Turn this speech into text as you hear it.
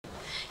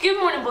Good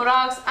morning,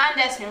 Bulldogs. I'm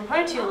Destiny,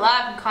 reporting to you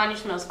live from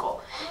Conyers Middle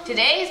School.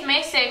 Today is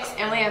May 6th,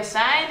 and we have a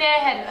sunny day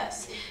ahead of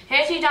us.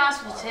 Here's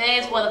Udonis with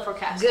today's weather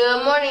forecast.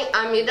 Good morning,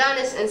 I'm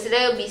Udonis, and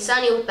today will be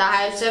sunny with a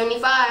high of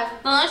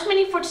 75. The lunch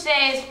menu for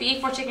today is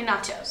beef or chicken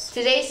nachos.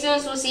 Today's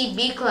students will see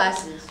B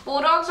classes.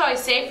 Bulldogs are always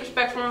safe,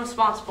 respectful, and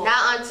responsible.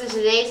 Now on to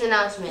today's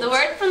announcement. The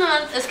word for the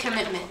month is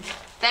commitment.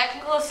 That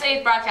concludes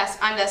today's broadcast.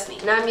 I'm Destiny.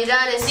 And I'm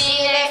Udonis.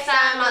 See you next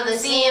time on the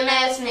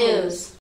CMS News.